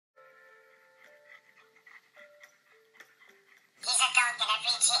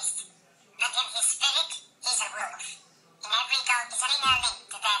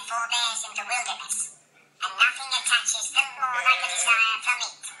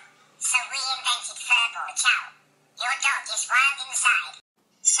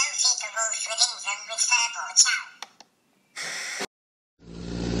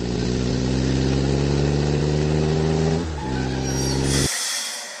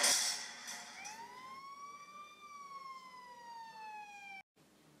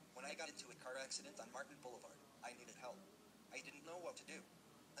accident on Martin Boulevard. I needed help. I didn't know what to do.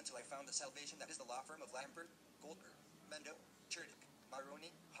 Until I found the salvation that is the law firm of Lambert, Goldberg, Mendo, Cherdik,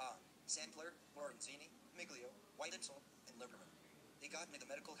 Maroney, Hahn, Sandler, Lorenzini, Miglio, Whitensell, and Liberman. They got me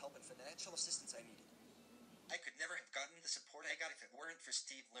the medical help and financial assistance I needed. I could never have gotten the support I got if it weren't for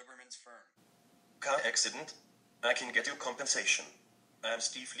Steve Liberman's firm. Car accident? I can get you compensation. I'm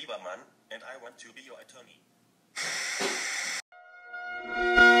Steve Liberman, and I want to be your attorney.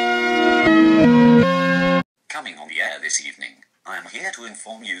 Coming on the air this evening, I am here to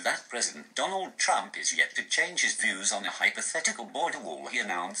inform you that President Donald Trump is yet to change his views on a hypothetical border wall he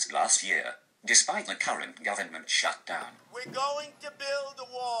announced last year, despite the current government shutdown. We're going to build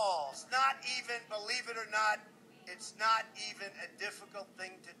a wall. It's not even, believe it or not, it's not even a difficult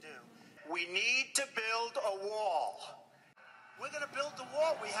thing to do. We need to build a wall. We're going to build the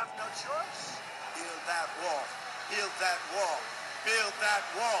wall. We have no choice. Build that wall. Build that wall. Build that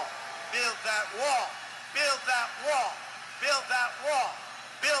wall. Build that wall. Build that wall. Build that wall.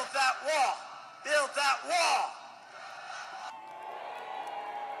 Build that wall. Build that wall.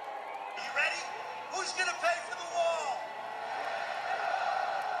 Are you ready? Who's going to pay for the wall?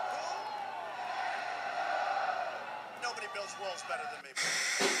 Who? Nobody builds walls better than me.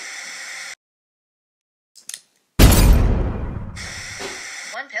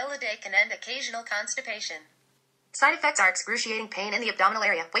 One pill a day can end occasional constipation. Side effects are excruciating pain in the abdominal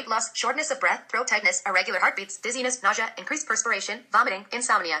area, weight loss, shortness of breath, throat tightness, irregular heartbeats, dizziness, nausea, increased perspiration, vomiting,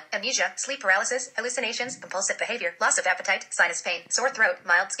 insomnia, amnesia, sleep paralysis, hallucinations, compulsive behavior, loss of appetite, sinus pain, sore throat,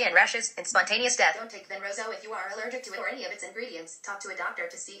 mild skin rashes, and spontaneous death. Don't take Venrozo if you are allergic to it or any of its ingredients. Talk to a doctor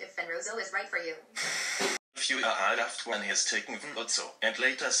to see if Venrozo is right for you. If you are a loved one has taken Venrozo and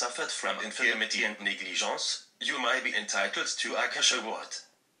later suffered from infirmity and negligence, you might be entitled to a cash award.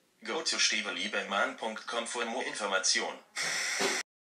 Go to steveliberman.com for more information.